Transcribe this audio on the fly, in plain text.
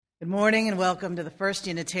Good morning and welcome to the First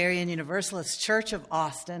Unitarian Universalist Church of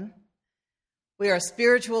Austin. We are a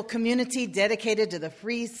spiritual community dedicated to the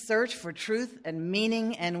free search for truth and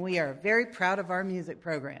meaning, and we are very proud of our music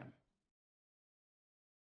program.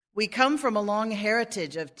 We come from a long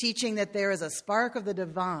heritage of teaching that there is a spark of the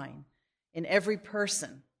divine in every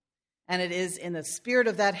person, and it is in the spirit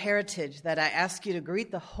of that heritage that I ask you to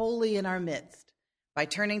greet the holy in our midst by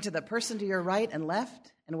turning to the person to your right and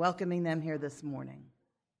left and welcoming them here this morning.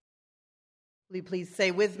 Will you please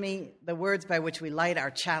say with me the words by which we light our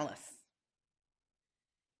chalice?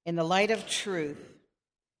 In the light of truth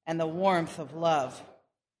and the warmth of love,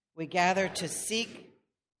 we gather to seek,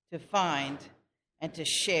 to find, and to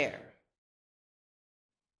share.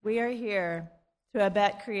 We are here to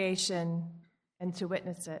abet creation and to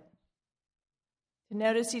witness it, to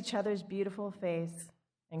notice each other's beautiful face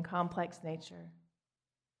and complex nature,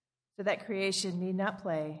 so that creation need not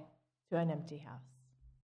play to an empty house.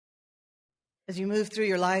 As you move through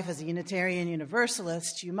your life as a Unitarian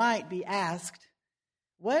Universalist, you might be asked,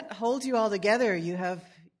 what holds you all together? You have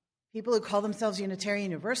people who call themselves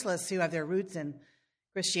Unitarian Universalists who have their roots in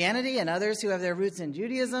Christianity, and others who have their roots in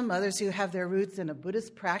Judaism, others who have their roots in a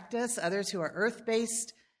Buddhist practice, others who are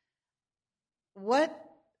earth-based. What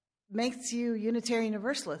makes you Unitarian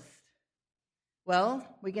Universalists? Well,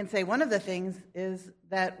 we can say one of the things is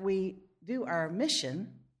that we do our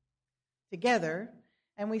mission together,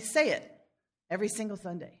 and we say it every single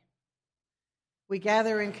Sunday. We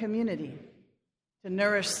gather in community to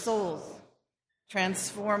nourish souls,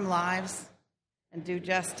 transform lives, and do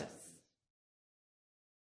justice.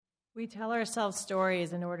 We tell ourselves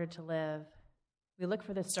stories in order to live. We look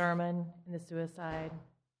for the sermon in the suicide,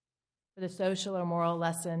 for the social or moral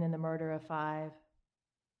lesson in the murder of 5.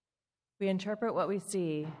 We interpret what we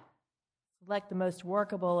see, select the most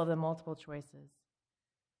workable of the multiple choices.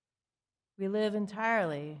 We live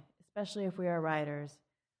entirely, especially if we are writers,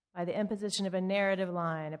 by the imposition of a narrative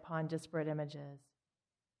line upon disparate images,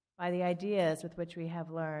 by the ideas with which we have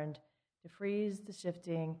learned to freeze the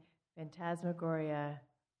shifting phantasmagoria,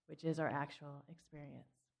 which is our actual experience.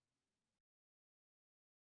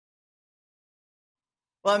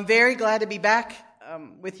 Well, I'm very glad to be back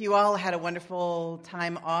with you all. I had a wonderful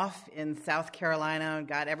time off in South Carolina and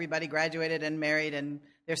got everybody graduated and married and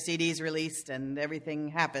their CDs released and everything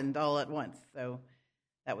happened all at once. So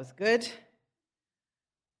that was good.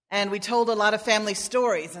 And we told a lot of family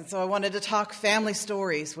stories, and so I wanted to talk family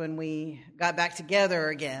stories when we got back together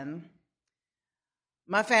again.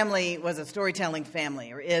 My family was a storytelling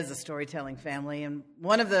family, or is a storytelling family, and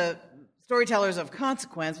one of the storytellers of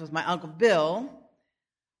consequence was my Uncle Bill.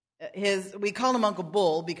 We call him Uncle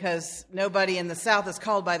Bull because nobody in the South is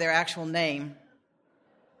called by their actual name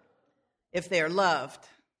if they are loved.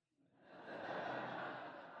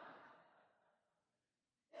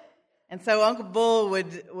 And so Uncle Bull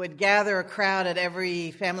would gather a crowd at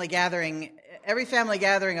every family gathering. Every family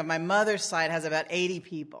gathering of my mother's side has about 80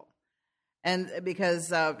 people. And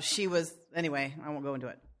because she was, anyway, I won't go into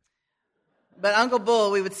it. But Uncle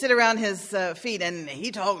Bull, we would sit around his feet, and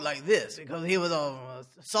he talked like this because he was a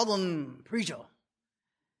Southern preacher.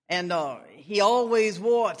 And he always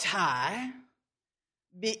wore a tie,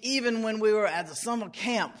 even when we were at the summer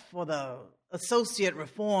camp for the Associate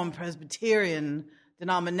Reformed Presbyterian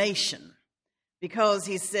denomination, because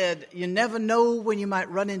he said, you never know when you might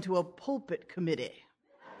run into a pulpit committee.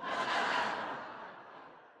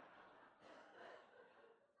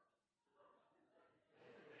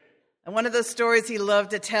 And one of the stories he loved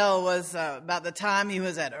to tell was about the time he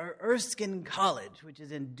was at Erskine College, which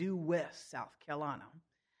is in Due West, South Carolina.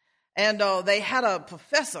 And they had a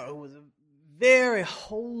professor who was a very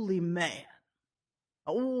holy man,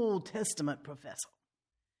 an Old Testament professor.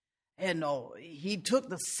 And he took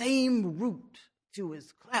the same route to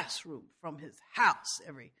his classroom from his house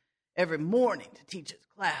every morning to teach his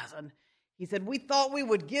class. And he said, we thought we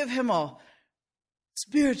would give him a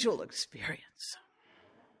spiritual experience.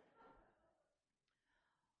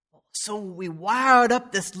 So we wired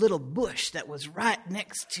up this little bush that was right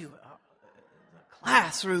next to the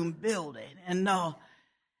classroom building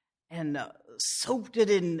and soaked it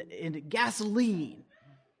in gasoline.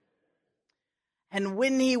 And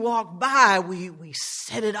when he walked by, we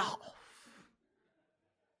set it off.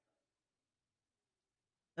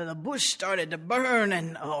 And the bush started to burn,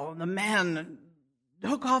 and the man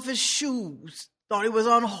took off his shoes, thought he was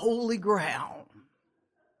on holy ground.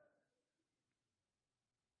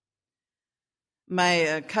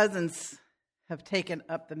 My cousins have taken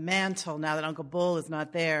up the mantle now that Uncle Bull is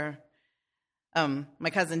not there. My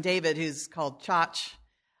cousin David, who's called Chach,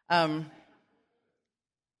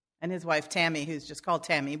 and his wife Tammy, who's just called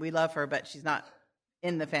Tammy. We love her, but she's not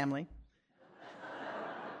in the family.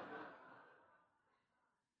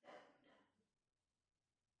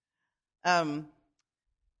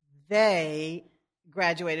 They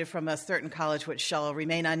graduated from a certain college which shall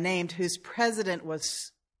remain unnamed, whose president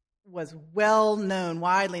was well known,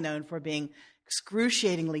 widely known for being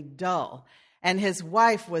excruciatingly dull, and his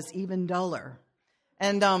wife was even duller.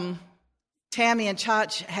 And Tammy and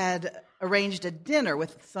Chach had arranged a dinner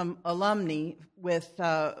with some alumni,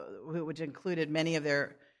 which included many of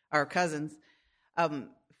our cousins,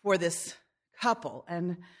 for this couple.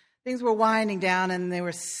 And things were winding down, and they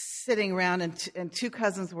were sitting around, and two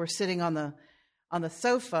cousins were sitting on the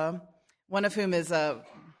sofa, one of whom is a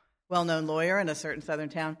well-known lawyer in a certain southern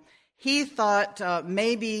town. He thought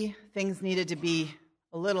maybe things needed to be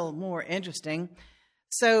a little more interesting,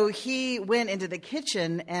 so he went into the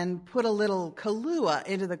kitchen and put a little Kahlua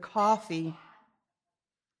into the coffee,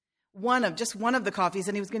 one of the coffees,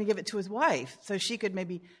 and he was going to give it to his wife so she could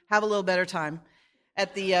maybe have a little better time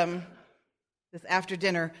at the this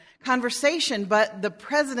after-dinner conversation. But the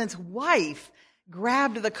president's wife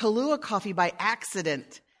grabbed the Kahlua coffee by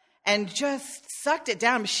accident and just sucked it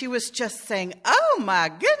down. She was just saying, "Oh my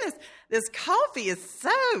goodness, this coffee is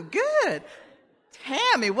so good.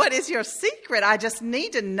 Tammy, what is your secret? I just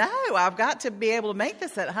need to know. I've got to be able to make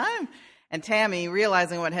this at home." And Tammy,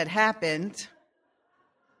 realizing what had happened,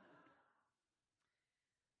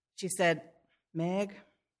 she said, "Meg,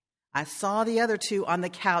 I saw the other two on the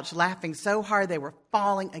couch laughing so hard they were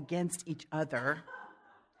falling against each other.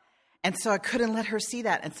 And so I couldn't let her see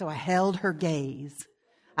that. And so I held her gaze.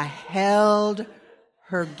 I held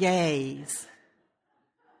her gaze.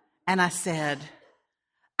 And I said,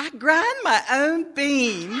 I grind my own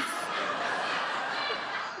beans."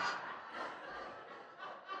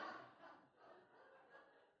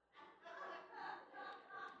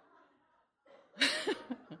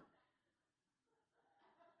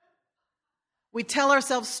 We tell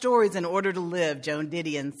ourselves stories in order to live, Joan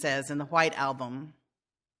Didion says in the White Album.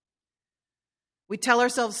 We tell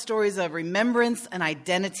ourselves stories of remembrance and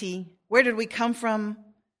identity. Where did we come from?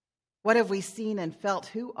 What have we seen and felt?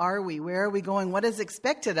 Who are we? Where are we going? What is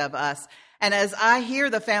expected of us? And as I hear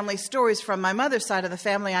the family stories from my mother's side of the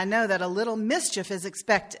family, I know that a little mischief is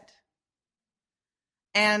expected.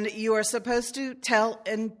 And you are supposed to tell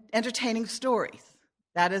entertaining stories.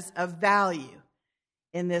 That is of value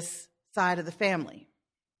in this side of the family.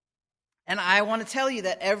 And I want to tell you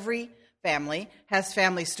that every family has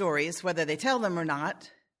family stories, whether they tell them or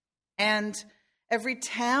not. And every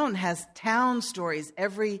town has town stories.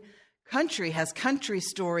 Every country has country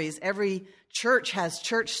stories. Every church has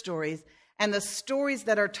church stories. And the stories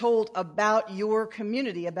that are told about your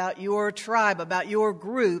community, about your tribe, about your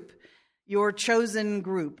group, your chosen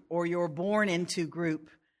group, or your born into group,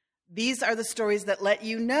 these are the stories that let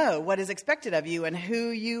you know what is expected of you and who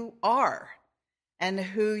you are and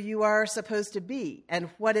who you are supposed to be and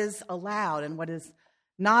what is allowed and what is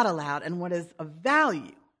not allowed and what is of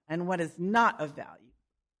value and what is not of value.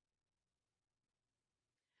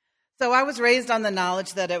 So I was raised on the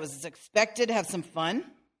knowledge that it was expected to have some fun.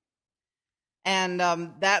 And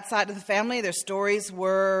that side of the family, their stories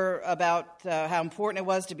were about how important it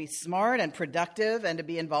was to be smart and productive and to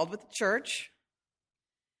be involved with the church.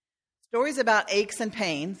 Stories about aches and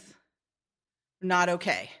pains, not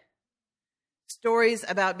okay. Stories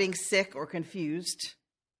about being sick or confused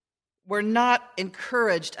were not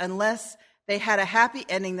encouraged unless they had a happy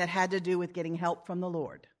ending that had to do with getting help from the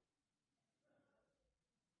Lord.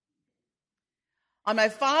 On my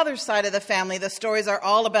father's side of the family, the stories are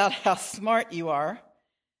all about how smart you are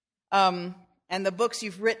and the books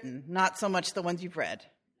you've written, not so much the ones you've read.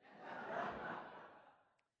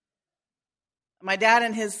 My dad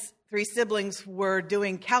and his 3 siblings were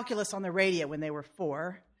doing calculus on the radio when they were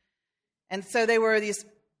 4. And so they were these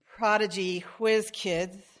prodigy whiz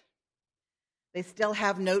kids. They still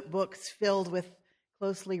have notebooks filled with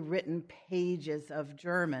closely written pages of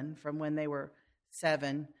German from when they were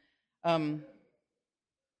 7.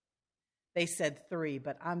 They said 3,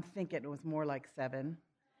 but I'm thinking it was more like 7.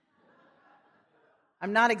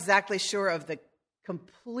 I'm not exactly sure of the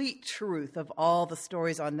complete truth of all the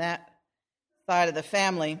stories on that side of the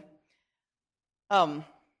family.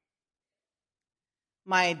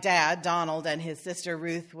 My dad, Donald, and his sister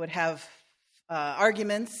Ruth would have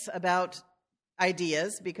arguments about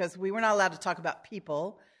ideas because we were not allowed to talk about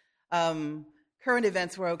people. Current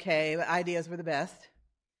events were okay, but ideas were the best.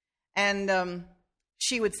 And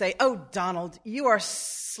she would say, "Oh, Donald, you are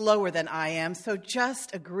slower than I am, so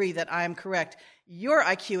just agree that I am correct. Your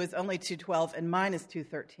IQ is only 212 and mine is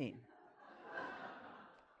 213.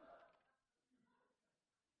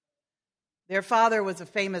 Their father was a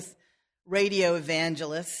famous radio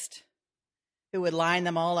evangelist who would line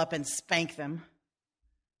them all up and spank them.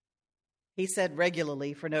 He said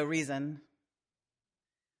regularly for no reason.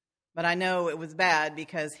 But I know it was bad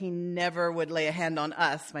because he never would lay a hand on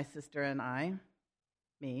us, my sister and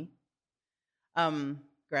me.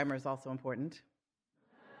 Grammar is also important.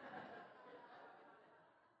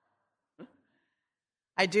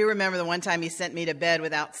 I do remember the one time he sent me to bed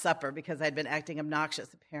without supper because I'd been acting obnoxious,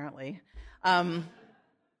 apparently. And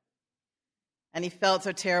he felt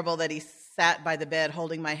so terrible that he sat by the bed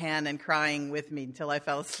holding my hand and crying with me until I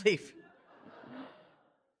fell asleep.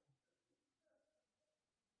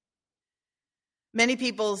 Many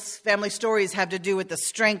people's family stories have to do with the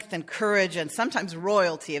strength and courage and sometimes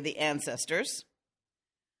royalty of the ancestors.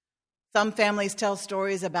 Some families tell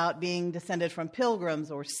stories about being descended from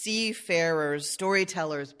pilgrims or seafarers,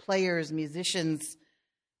 storytellers, players, musicians.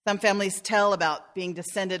 Some families tell about being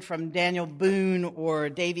descended from Daniel Boone or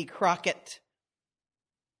Davy Crockett.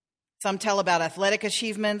 Some tell about athletic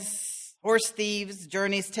achievements, horse thieves,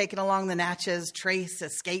 journeys taken along the Natchez Trace,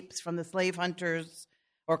 escapes from the slave hunters,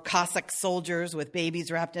 or Cossack soldiers with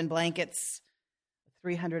babies wrapped in blankets, a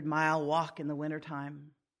 300-mile walk in the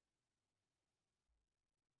wintertime.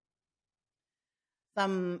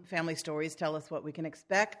 Some family stories tell us what we can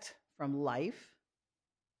expect from life.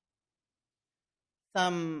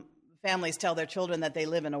 Some families tell their children that they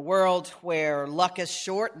live in a world where luck is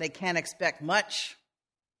short, they can't expect much.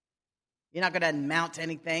 You're not going to amount to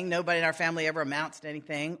anything. Nobody in our family ever amounts to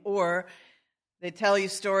anything. Or they tell you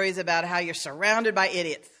stories about how you're surrounded by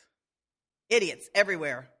idiots. Idiots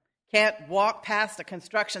everywhere. Can't walk past a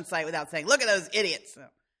construction site without saying, look at those idiots.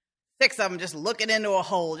 6 of them just looking into a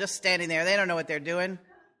hole, just standing there. They don't know what they're doing.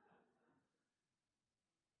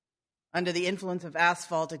 Under the influence of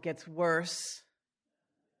asphalt, it gets worse.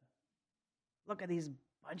 Look at these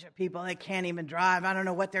bunch of people. They can't even drive. I don't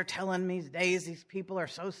know what they're telling me these days. These people are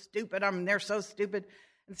so stupid. They're so stupid.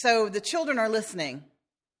 And so the children are listening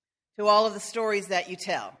to all of the stories that you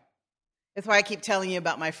tell. That's why I keep telling you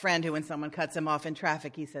about my friend who, when someone cuts him off in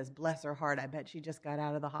traffic, he says, bless her heart, I bet she just got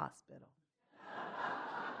out of the hospital.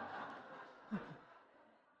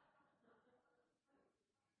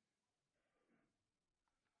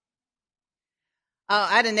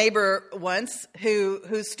 I had a neighbor once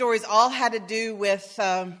whose stories all had to do with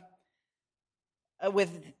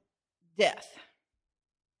death.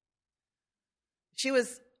 She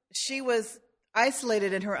was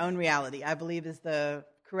isolated in her own reality, I believe is the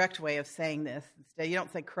correct way of saying this. Instead, you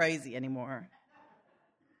don't say crazy anymore.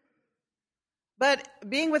 But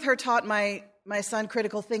being with her taught my son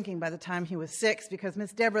critical thinking by the time he was 6, because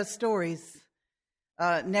Miss Deborah's stories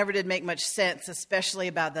never did make much sense, especially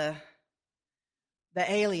about the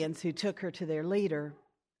aliens who took her to their leader.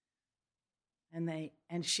 And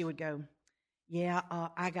she would go, yeah,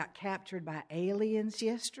 I got captured by aliens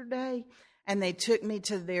yesterday, and they took me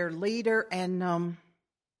to their leader, and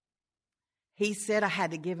he said I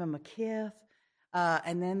had to give him a kiss,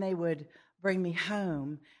 and then they would bring me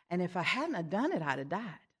home, and if I hadn't have done it, I'd have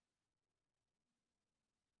died.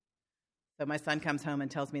 So my son comes home and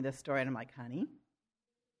tells me this story, and I'm like, honey.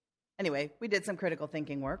 Anyway, we did some critical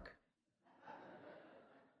thinking work.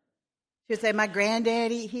 She would say, my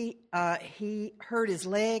granddaddy, he hurt his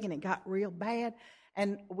leg and it got real bad,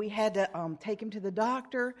 and we had to take him to the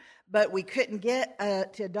doctor, but we couldn't get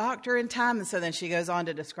to a doctor in time. And so then she goes on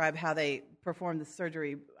to describe how they performed the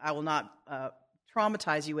surgery. I will not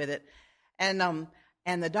traumatize you with it. And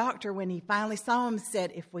the doctor, when he finally saw him,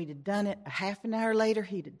 said if we'd have done it a half an hour later,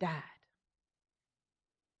 he'd have died.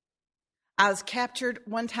 I was captured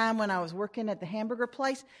one time when I was working at the hamburger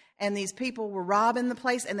place, and these people were robbing the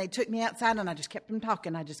place, and they took me outside, and I just kept them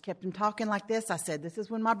talking. I just kept them talking like this. I said, this is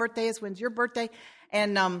when my birthday is. When's your birthday?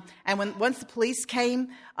 And once the police came,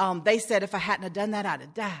 they said if I hadn't have done that, I'd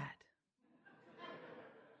have died.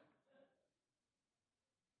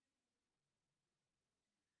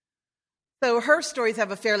 So her stories have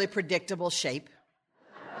a fairly predictable shape.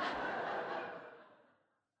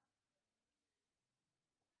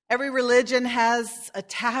 Every religion has a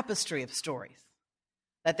tapestry of stories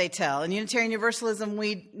that they tell. In Unitarian Universalism,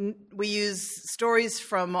 we use stories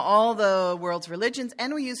from all the world's religions,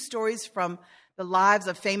 and we use stories from the lives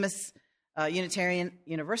of famous Unitarian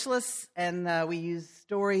Universalists, and we use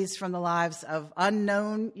stories from the lives of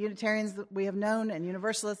unknown Unitarians that we have known and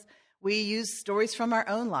Universalists. We use stories from our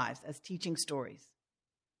own lives as teaching stories.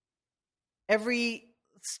 Every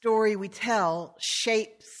story we tell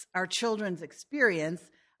shapes our children's experience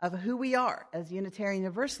of who we are as Unitarian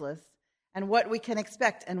Universalists and what we can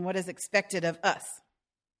expect and what is expected of us.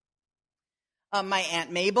 My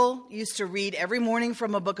Aunt Mabel used to read every morning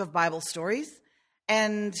from a book of Bible stories,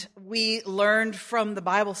 And we learned from the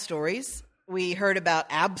Bible stories. We heard about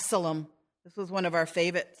Absalom. This was one of our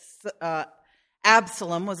favorites.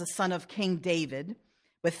 Absalom was a son of King David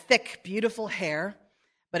with thick, beautiful hair,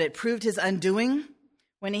 but it proved his undoing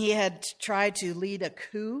when he had tried to lead a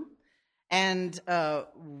coup and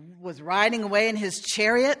was riding away in his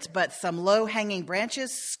chariot, but some low-hanging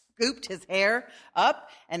branches scooped his hair up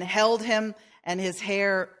and held him, and his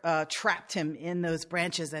hair trapped him in those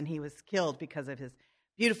branches, and he was killed because of his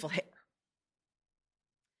beautiful hair.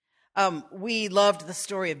 We loved the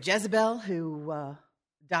story of Jezebel, who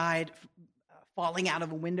died falling out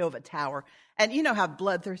of a window of a tower. And you know how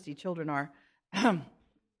bloodthirsty children are. The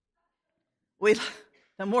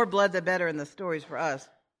more blood, the better in the stories for us.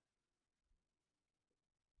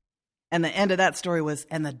 And the end of that story was,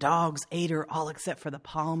 and the dogs ate her all except for the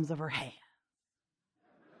palms of her hand.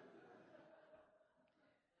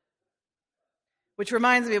 Which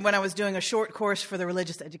reminds me of when I was doing a short course for the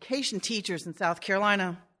religious education teachers in South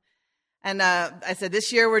Carolina. And I said,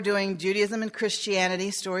 this year we're doing Judaism and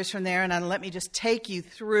Christianity, stories from there. And let me just take you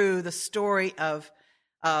through the stories of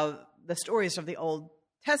the Old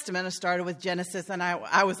Testament. I started with Genesis, and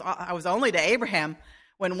I was only to Abraham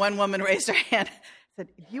when one woman raised her hand and said,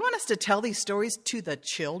 "You want us to tell these stories to the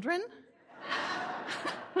children?"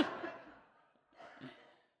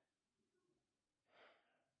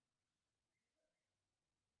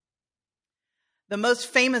 The most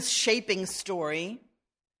famous shaping story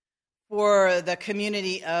for the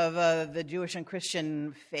community of the Jewish and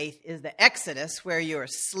Christian faith is the Exodus, where you are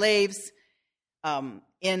slaves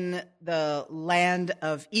in the land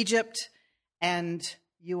of Egypt, and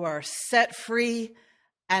you are set free.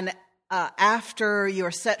 And after you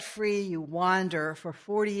are set free, you wander for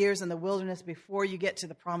 40 years in the wilderness before you get to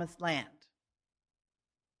the promised land.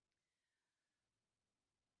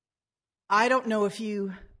 I don't know if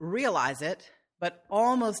you realize it, but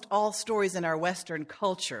almost all stories in our Western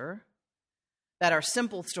culture that are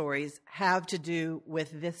simple stories have to do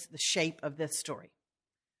with the shape of this story.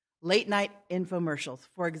 Late night infomercials,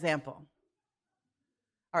 for example.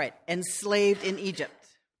 All right, enslaved in Egypt,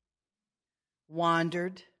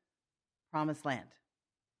 wandered, promised land.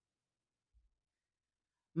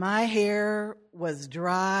 My hair was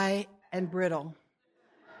dry and brittle.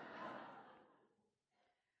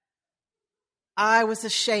 I was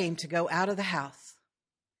ashamed to go out of the house.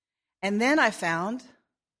 And then I found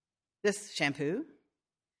this shampoo.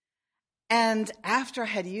 And after I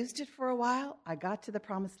had used it for a while, I got to the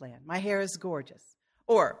promised land. My hair is gorgeous.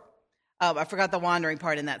 Or, I forgot the wandering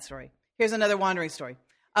part in that story. Here's another wandering story.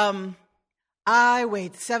 I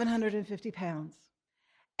weighed 750 pounds.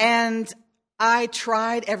 And I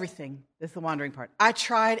tried everything. This is the wandering part. I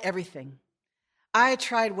tried everything. I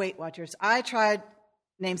tried Weight Watchers. I tried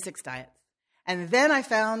Name 6 diets. And then I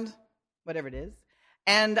found whatever it is.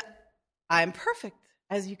 And I'm perfect,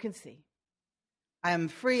 as you can see. I am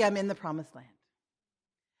free. I'm in the promised land.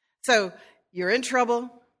 So you're in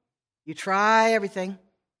trouble. You try everything.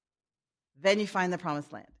 Then you find the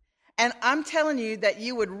promised land. And I'm telling you that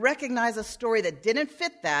you would recognize a story that didn't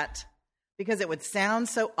fit that because it would sound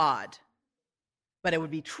so odd. But it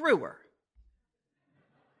would be truer.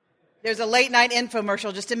 There's a late night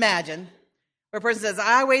infomercial, just imagine, where a person says,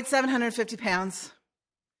 I weighed 750 pounds.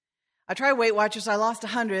 I tried Weight Watchers. I lost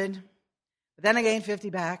 100. But then I gained 50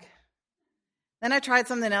 back. Then I tried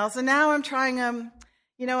something else. And now I'm trying, I'm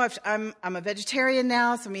a vegetarian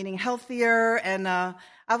now, so I'm eating healthier. And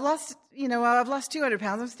I've lost 200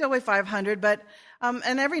 pounds. I'm still weigh 500. But,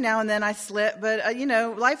 and every now and then I slip. But,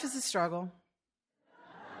 life is a struggle.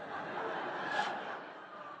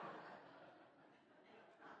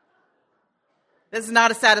 This is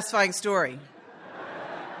not a satisfying story.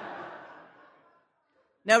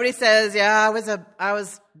 Nobody says, I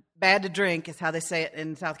was bad to drink, is how they say it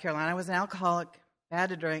in South Carolina. I was an alcoholic, bad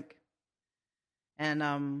to drink. And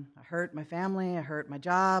I hurt my family, I hurt my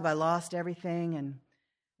job, I lost everything. And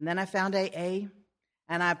then I found AA,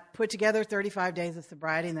 and I put together 35 days of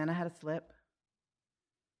sobriety, and then I had a slip.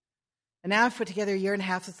 And now I've put together a year and a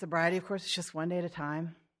half of sobriety. Of course, it's just one day at a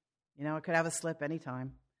time. I could have a slip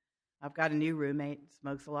anytime. I've got a new roommate,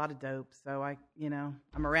 smokes a lot of dope, so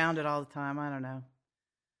I'm around it all the time. I don't know.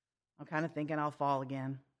 I'm kind of thinking I'll fall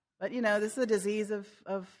again. But, this is a disease of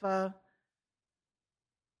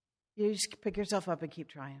you just pick yourself up and keep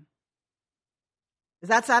trying. Is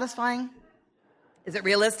that satisfying? Is it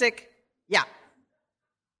realistic? Yeah.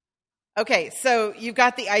 Okay, so you've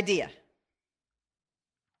got the idea.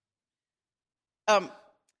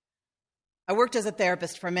 I worked as a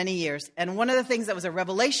therapist for many years, and one of the things that was a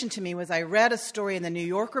revelation to me was I read a story in the New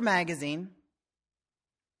Yorker magazine.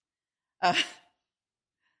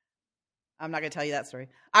 I'm not going to tell you that story.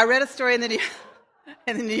 I read a story in the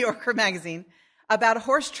New Yorker magazine about a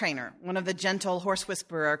horse trainer, one of the gentle horse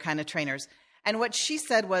whisperer kind of trainers. And what she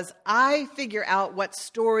said was, I figure out what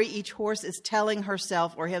story each horse is telling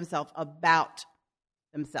herself or himself about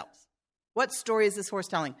themselves. What story is this horse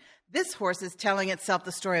telling? This horse is telling itself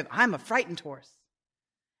the story of, I'm a frightened horse.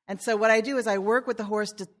 And so what I do is I work with the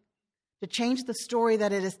horse to change the story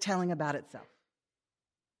that it is telling about itself.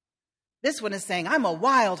 This one is saying, I'm a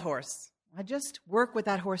wild horse. I just work with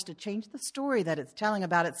that horse to change the story that it's telling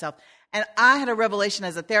about itself. And I had a revelation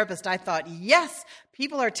as a therapist. I thought, yes,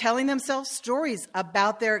 people are telling themselves stories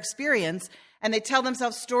about their experience, and they tell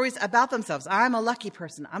themselves stories about themselves. I'm a lucky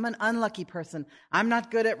person. I'm an unlucky person. I'm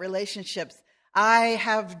not good at relationships. I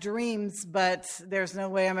have dreams, but there's no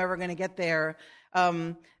way I'm ever going to get there.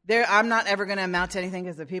 I'm not ever going to amount to anything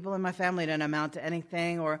because the people in my family don't amount to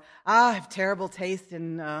anything. Or, I have terrible taste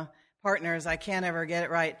in partners. I can't ever get it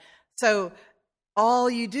right. So all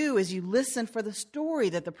you do is you listen for the story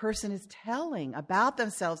that the person is telling about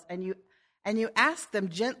themselves, and you ask them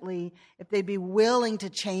gently if they'd be willing to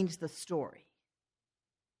change the story.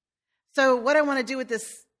 So what I want to do with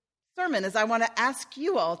this sermon is I want to ask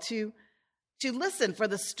you all to listen for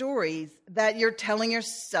the stories that you're telling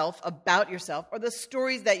yourself about yourself, or the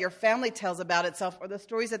stories that your family tells about itself, or the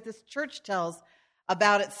stories that this church tells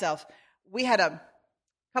about itself. We had a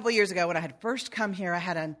couple of years ago when I had first come here, I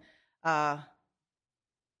had a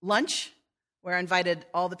lunch where I invited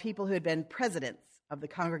all the people who had been presidents of the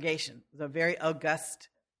congregation. It was a very august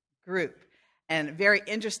group and a very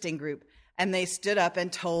interesting group. And they stood up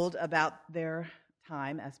and told about their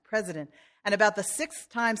time as president. And about the sixth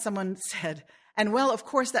time someone said, and well, of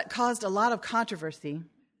course, that caused a lot of controversy.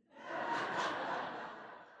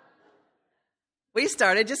 We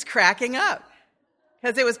started just cracking up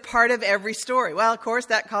because it was part of every story. Well, of course,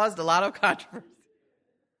 that caused a lot of controversy.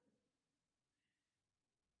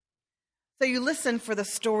 So you listen for the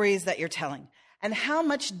stories that you're telling. And how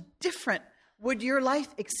much different would your life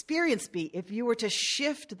experience be if you were to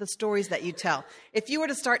shift the stories that you tell? If you were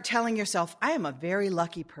to start telling yourself, I am a very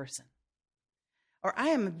lucky person. Or I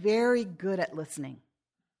am very good at listening.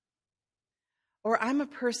 Or I'm a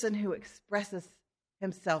person who expresses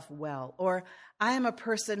himself well. Or I am a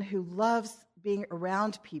person who loves being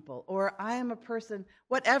around people. Or I am a person,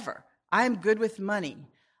 whatever. I am good with money.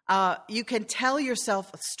 You can tell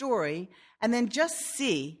yourself a story and then just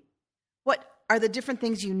see what are the different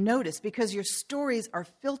things you notice, because your stories are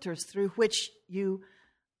filters through which you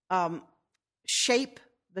shape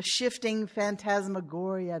the shifting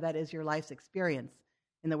phantasmagoria that is your life's experience,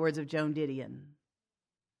 in the words of Joan Didion.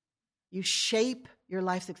 You shape your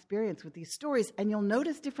life's experience with these stories, and you'll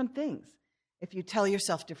notice different things if you tell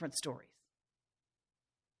yourself different stories.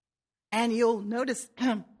 And you'll notice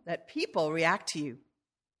that people react to you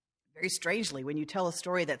very strangely when you tell a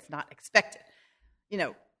story that's not expected. You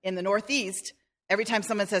know, in the Northeast, every time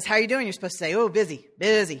someone says, how are you doing? You're supposed to say, oh, busy,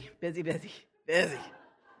 busy, busy, busy, busy.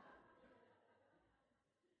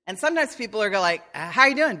 And sometimes people are like, how are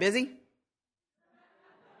you doing? Busy?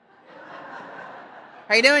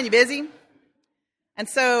 How you doing? You busy? And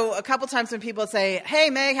so a couple times when people say, hey,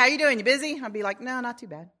 Meg, how you doing? You busy? I'll be like, no, not too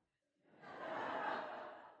bad.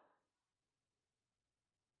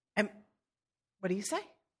 And what do you say?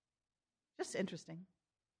 Just interesting.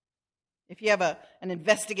 If you have an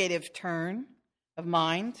investigative turn of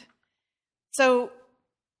mind. So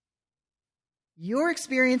your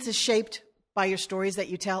experience is shaped by your stories that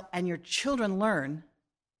you tell, and your children learn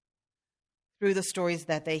through the stories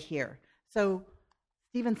that they hear. So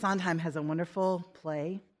Stephen Sondhaim has a wonderful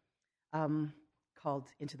play called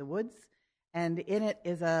Into the Woods, and in it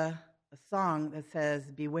is a song that says,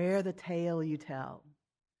 beware the tale you tell.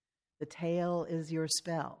 The tale is your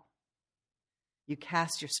spell. You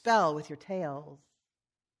cast your spell with your tales,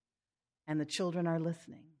 and the children are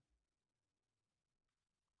listening.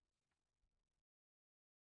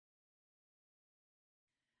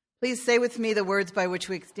 Please say with me the words by which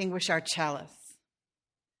we extinguish our chalice.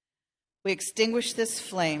 We extinguish this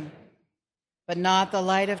flame, but not the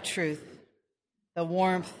light of truth, the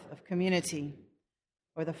warmth of community,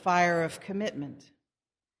 or the fire of commitment.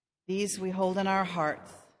 These we hold in our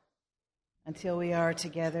hearts until we are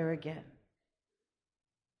together again.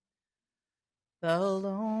 The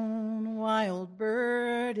lone wild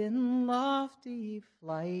bird in lofty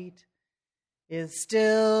flight is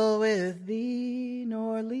still with thee,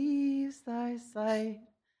 nor leaves thy sight.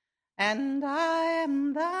 And I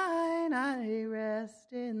am thine, I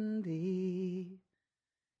rest in thee.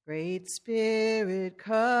 Great Spirit,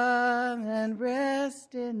 come and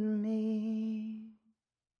rest in me.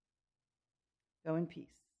 Go in peace.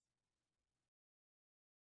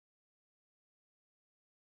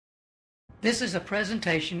 This is a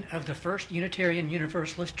presentation of the First Unitarian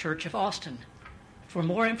Universalist Church of Austin. For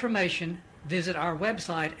more information, visit our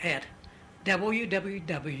website at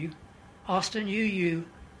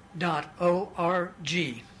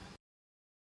www.austinuu.org.